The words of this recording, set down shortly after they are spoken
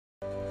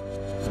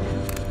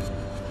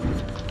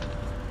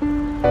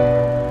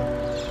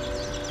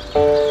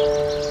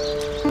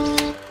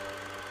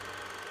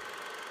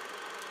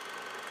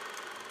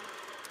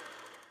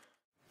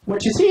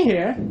What you see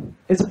here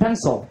is a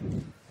pencil.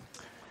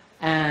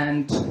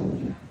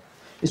 And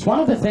it's one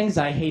of the things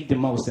I hate the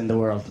most in the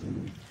world.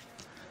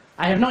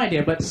 I have no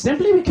idea, but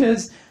simply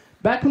because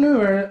back when we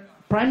were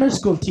primary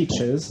school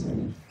teachers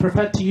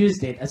preferred to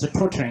use it as a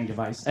torturing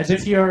device. As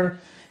if you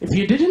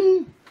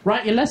didn't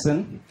write your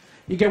lesson,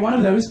 you get one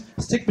of those,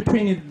 stick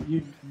between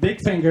your big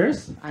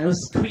fingers, and it'll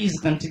squeeze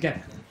them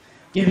together,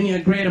 giving you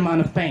a great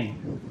amount of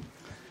pain.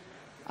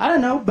 I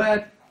don't know,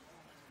 but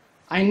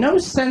I know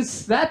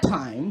since that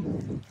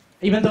time,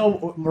 even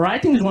though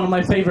writing is one of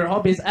my favorite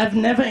hobbies, I've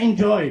never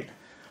enjoyed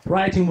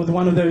writing with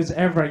one of those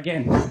ever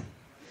again.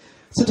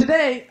 So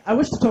today, I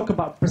wish to talk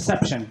about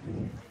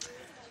perception.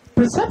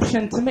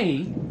 Perception, to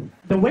me,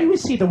 the way we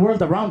see the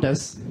world around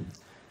us,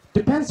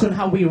 depends on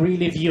how we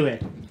really view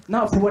it,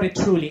 not for what it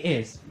truly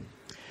is.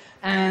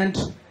 And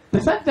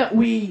the fact that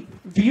we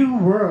view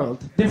the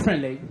world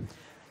differently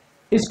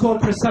is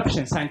called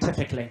perception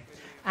scientifically.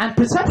 And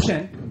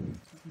perception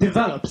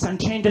develops and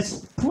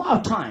changes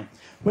throughout time.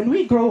 When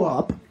we grow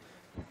up,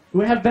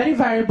 we have many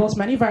variables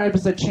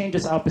that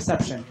changes our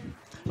perception,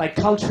 like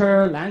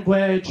culture,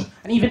 language,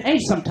 and even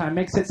age sometimes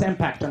makes its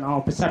impact on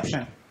our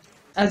perception.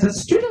 As a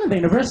student at the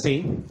university,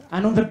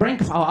 and on the brink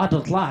of our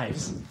adult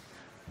lives,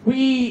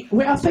 we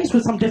are faced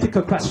with some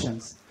difficult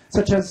questions,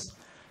 such as,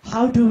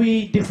 how do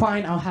we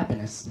define our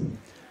happiness?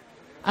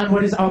 And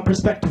what is our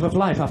perspective of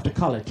life after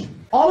college?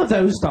 All of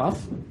those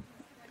stuff,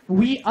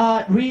 we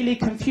are really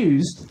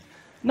confused,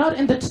 not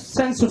in the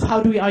sense of how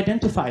do we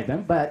identify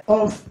them, but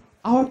of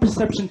our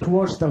perception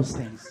towards those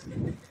things.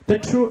 The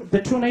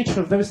true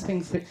nature of those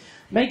things that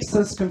makes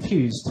us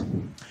confused.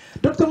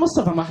 Dr.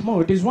 Mustafa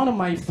Mahmoud is one of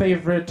my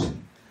favorite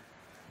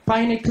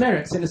pioneer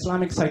clerics in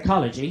Islamic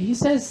psychology. He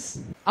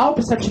says, our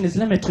perception is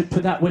limited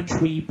to that which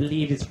we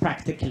believe is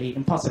practically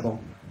impossible.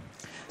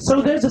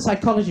 So there's a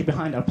psychology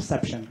behind our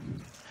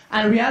perception.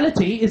 And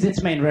reality is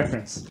its main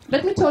reference.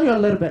 Let me tell you a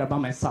little bit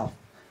about myself.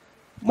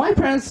 My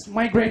parents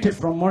migrated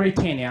from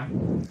Mauritania,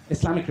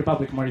 Islamic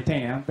Republic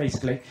Mauritania,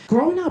 basically.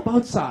 Growing up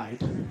outside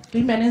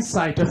gave me an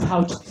insight of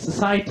how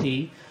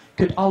society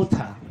could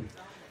alter,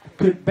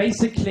 could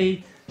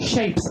basically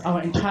shapes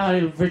our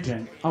entire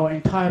vision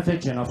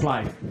of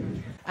life,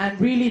 and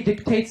really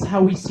dictates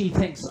how we see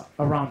things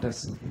around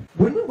us.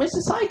 When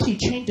society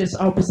changes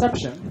our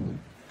perception,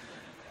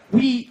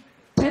 we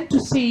tend to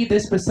see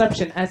this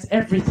perception as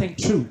everything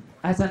true,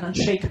 as an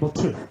unshakable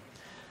truth.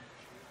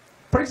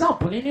 For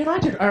example, in the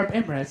United Arab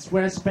Emirates,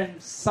 where I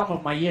spent some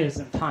of my years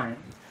in time,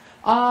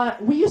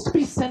 we used to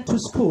be sent to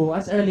school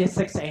as early as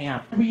 6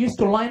 a.m. We used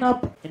to line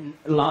up in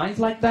lines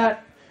like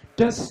that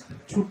just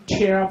to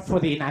cheer up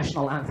for the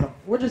national anthem,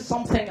 which is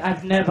something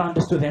I've never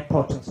understood the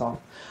importance of.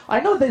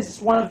 I know this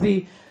is one of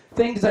the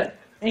things that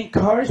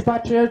encourage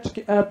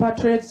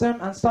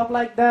patriotism and stuff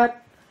like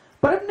that,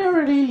 but I've never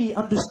really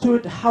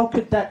understood how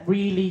could that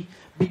really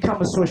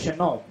become a social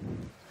norm.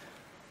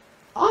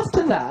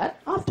 After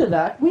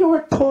that, we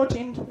were taught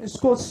in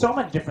school so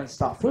much different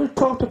stuff. We were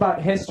taught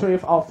about history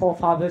of our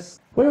forefathers.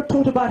 We were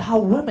taught about how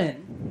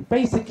women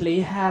basically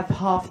have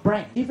half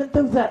brain, even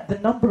though that the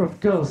number of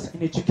girls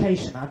in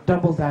education are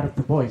double that of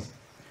the boys,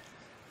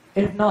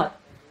 if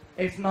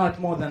not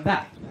more than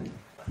that.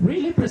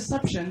 Really,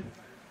 perception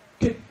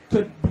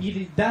could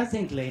be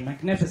dazzlingly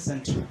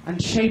magnificent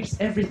and shapes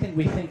everything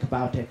we think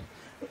about it.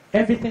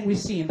 Everything we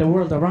see in the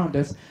world around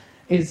us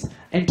is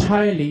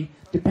entirely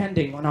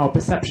depending on our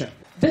perception.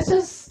 This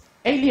is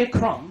Alia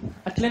Crum,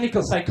 a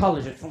clinical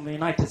psychologist from the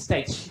United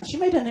States. She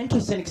made an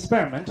interesting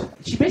experiment.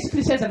 She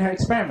basically says in her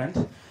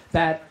experiment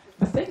that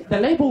the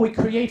label we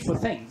create for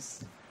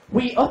things,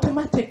 we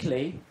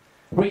automatically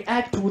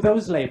react to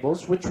those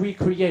labels which we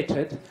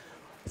created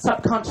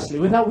subconsciously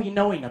without we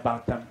knowing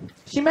about them.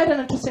 She made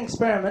an interesting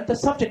experiment. The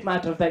subject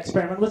matter of the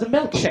experiment was a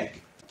milkshake.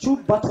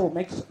 2-bottle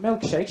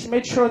milkshake. She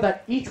made sure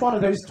that each one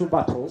of those 2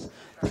 bottles,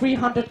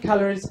 300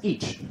 calories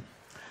each.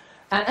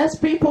 And as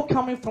people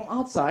coming from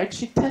outside,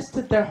 she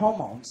tested their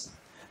hormones.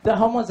 The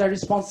hormones are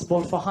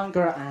responsible for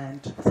hunger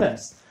and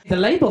thirst. The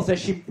labels that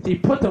they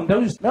put on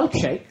those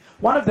milkshake,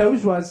 one of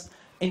those was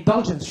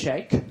indulgence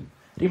shake,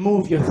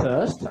 remove your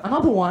thirst.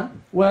 Another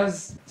one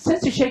was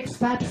sensory shake,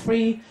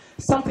 fat-free,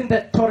 something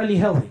that's totally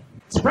healthy.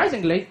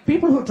 Surprisingly,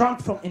 people who drank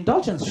from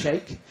indulgence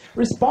shake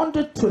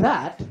responded to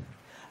that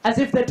as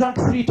if they drank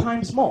 3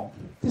 times more.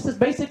 This is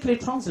basically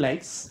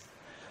translates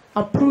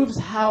and proves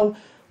how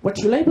what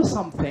you label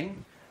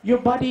something, your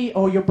body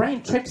or your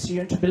brain tricks you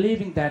into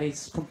believing that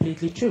it's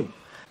completely true.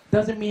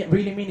 Doesn't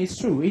really mean it's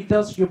true. It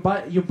does, your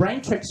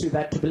brain tricks you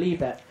to believe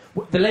that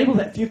the label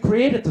that you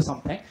created to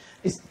something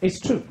is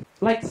true.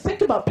 Like, think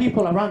about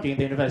people around you in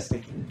the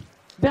university.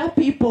 There are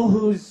people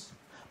whose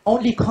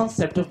only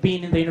concept of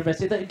being in the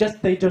university,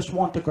 they just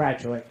want to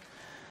graduate.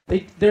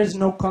 There's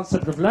no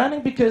concept of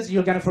learning because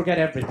you're going to forget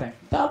everything.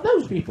 There are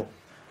those people.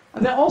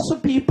 And there are also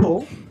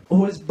people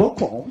who is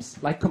bookworms,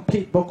 like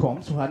complete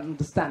bookworms, who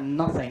understand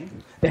nothing.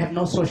 They have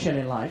no social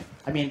in life.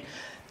 I mean,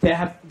 they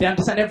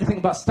understand everything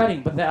about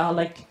studying, but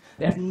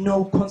they have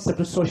no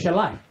concept of social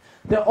life.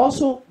 There are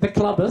also the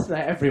clubbers.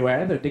 They're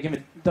everywhere.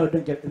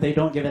 They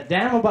don't give a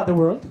damn about the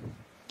world.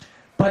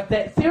 But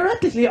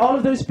theoretically, all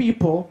of those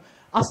people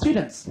are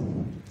students.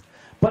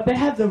 But they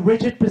have the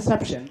rigid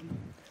perception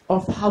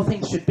of how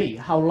things should be,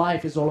 how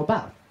life is all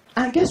about.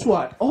 And guess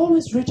what?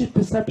 Always rigid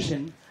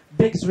perception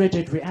begs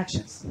rigid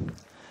reactions.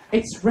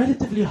 It's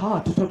relatively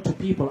hard to talk to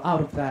people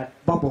out of that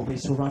bubble they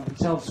surround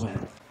themselves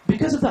with.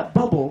 Because of that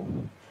bubble,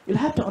 you'll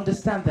have to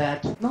understand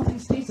that nothing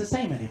stays the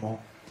same anymore.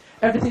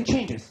 Everything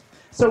changes.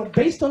 So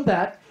based on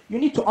that, you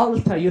need to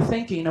alter your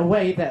thinking in a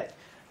way that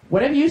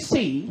whatever you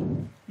see,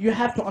 you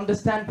have to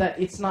understand that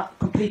it's not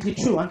completely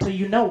true until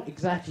you know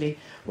exactly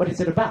what is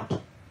it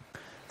about.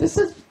 This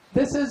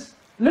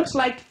looks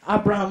like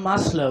Abraham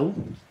Maslow,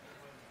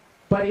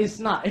 but it's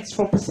not. It's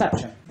for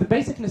perception. The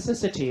basic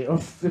necessity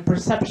of the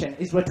perception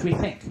is what we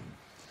think.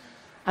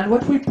 And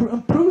what we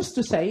proves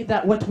to say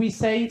that what we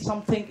say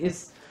something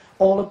is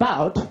all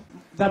about,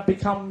 that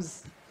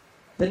becomes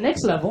the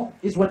next level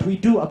is what we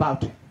do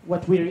about it,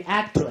 what we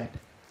react to it.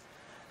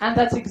 And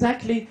that's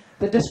exactly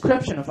the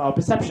description of our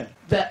perception.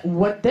 That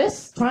what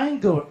this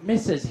triangle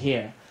misses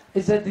here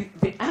is that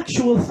the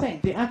actual thing,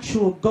 the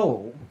actual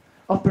goal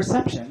of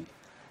perception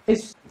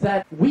is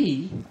that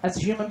we, as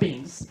human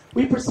beings,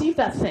 we perceive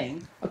that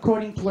thing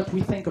according to what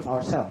we think of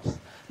ourselves,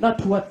 not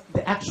to what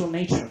the actual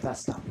nature of that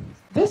stuff.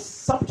 This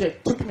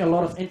subject took me a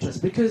lot of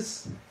interest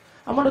because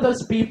I'm one of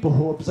those people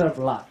who observe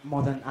a lot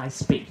more than I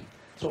speak.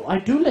 So I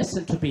do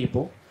listen to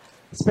people,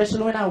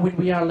 especially when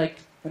we are like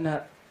in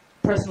a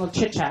personal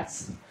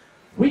chit-chats.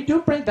 We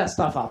do bring that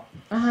stuff up,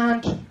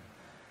 and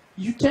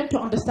you tend to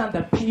understand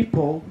that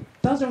people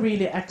doesn't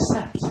really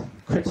accept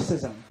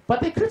criticism, but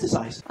they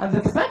criticize. And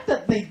the fact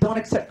that they don't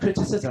accept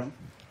criticism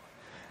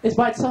is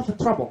by itself a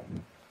trouble.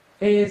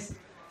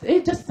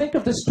 Just think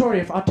of the story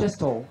of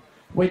Aristotle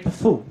with the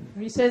fool.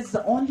 He says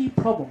the only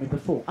problem with the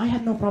fool, I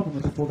had no problem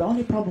with the fool, the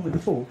only problem with the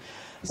fool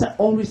is that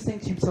always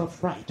thinks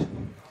himself right.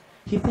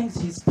 He thinks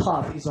his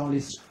path is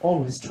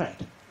always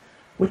straight,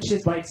 which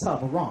is by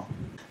itself wrong.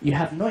 You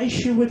have no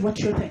issue with what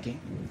you're thinking.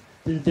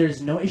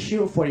 There's no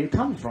issue of where you're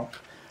coming from,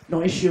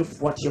 no issue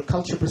of what your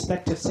cultural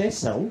perspective says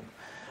so,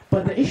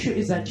 but the issue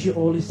is that you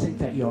always think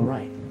that you're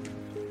right.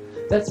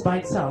 That's by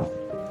itself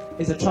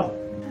is a trouble.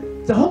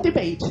 The whole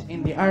debate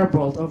in the Arab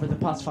world over the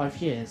past 5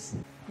 years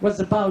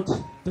was about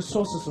the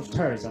sources of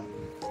terrorism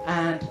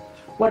and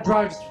what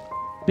drives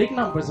big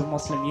numbers of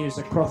Muslim youths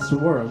across the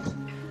world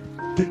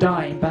to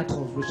die in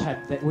battles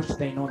which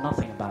they know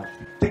nothing about.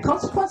 The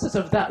consequences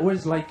of that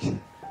was like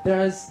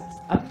there's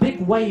a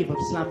big wave of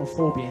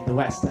Islamophobia in the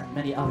West and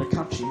many other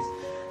countries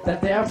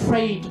that they are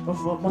afraid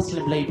of what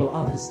Muslim label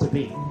others to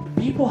be.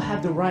 People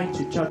have the right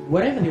to judge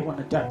whatever they want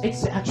to judge.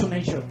 It's the actual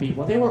nature of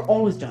people. They will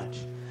always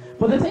judge.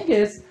 But the thing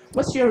is,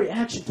 what's your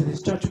reaction to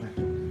this judgment?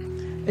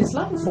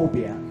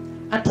 Islamophobia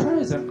and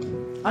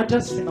terrorism are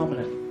just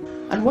phenomena.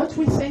 And what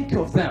we think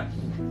of them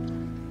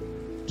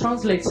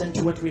translates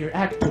into what we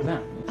react to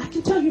them. I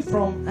can tell you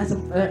from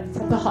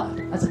the heart,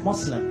 as a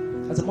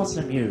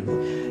Muslim youth,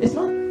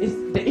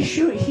 the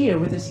issue here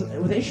with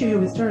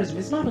terrorism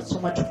is not so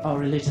much of our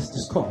religious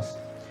discourse.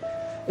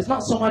 It's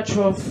not so much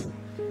of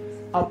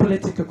our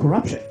political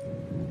corruption.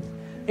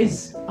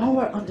 It's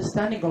our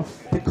understanding of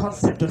the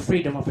concept of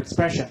freedom of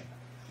expression.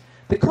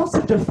 The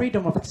concept of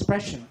freedom of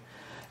expression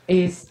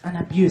is an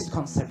abused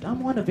concept.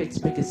 I'm one of its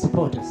biggest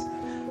supporters.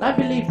 I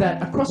believe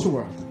that across the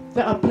world,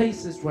 there are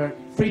places where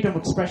freedom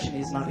of expression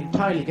is not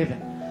entirely given.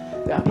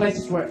 There are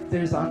places where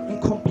there is an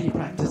incomplete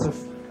practice of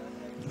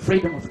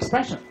freedom of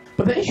expression.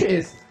 But the issue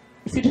is,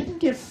 if you didn't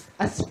give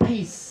a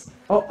space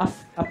or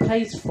a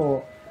place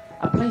for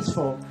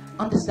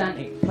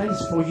understanding, a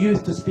place for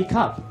youth to speak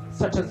up,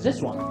 such as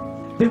this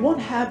one, they won't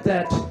have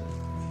that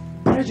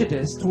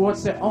prejudice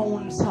towards their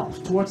own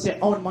self, towards their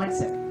own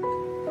mindset.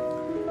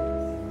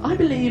 I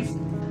believe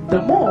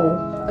the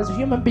more, as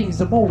human beings,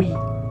 the more we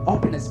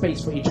open a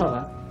space for each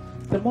other,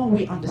 the more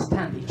we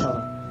understand each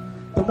other,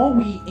 the more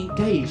we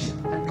engage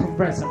and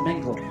converse and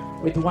mingle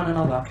with one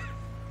another,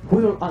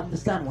 we will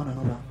understand one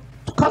another.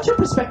 Cultural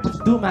perspectives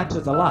do matter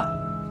a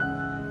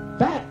lot.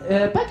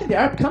 Back in the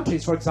Arab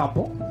countries, for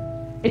example,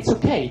 it's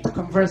okay to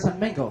converse and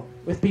mingle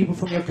with people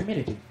from your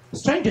community,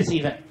 strangers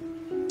even.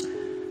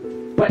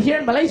 But here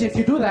in Malaysia, if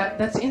you do that,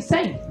 that's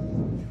insane,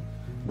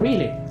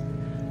 really.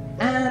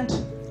 And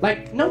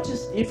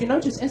if you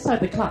notice inside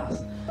the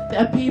class, there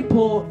are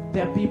people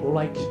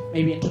like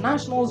maybe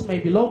internationals,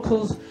 maybe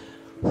locals,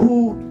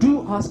 who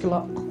do ask a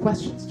lot of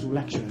questions to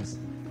lecturers.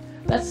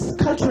 That's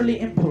culturally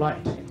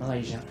impolite in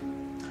Malaysia.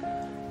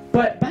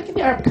 But back in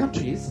the Arab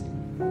countries,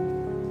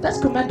 that's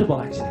commendable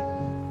actually.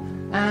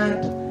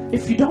 And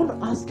if you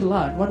don't ask a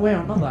lot one way or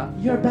another,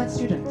 you're bad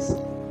students.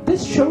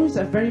 This shows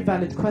a very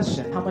valid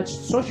question, how much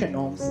social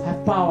norms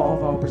have power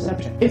over our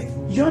perception. If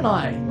you and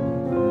I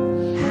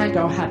hang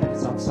our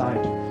happiness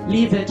outside,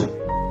 leave it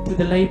to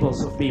the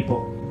labels of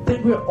people,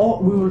 then we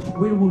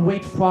will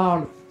wait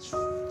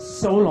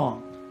so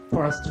long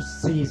for us to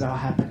seize our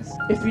happiness.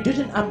 If we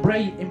didn't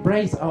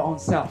embrace our own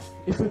self,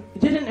 if we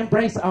didn't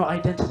embrace our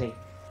identity,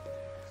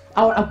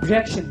 our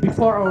objection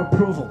before our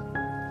approval,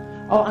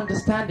 our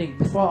understanding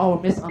before our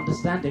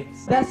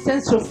misunderstandings, that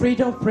sense of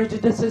freedom,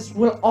 prejudices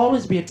will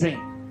always be a dream.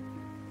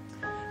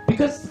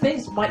 Because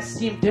things might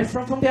seem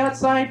different from the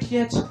outside,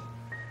 yet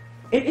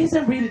it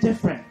isn't really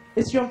different.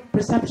 It's your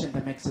perception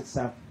that makes it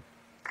so.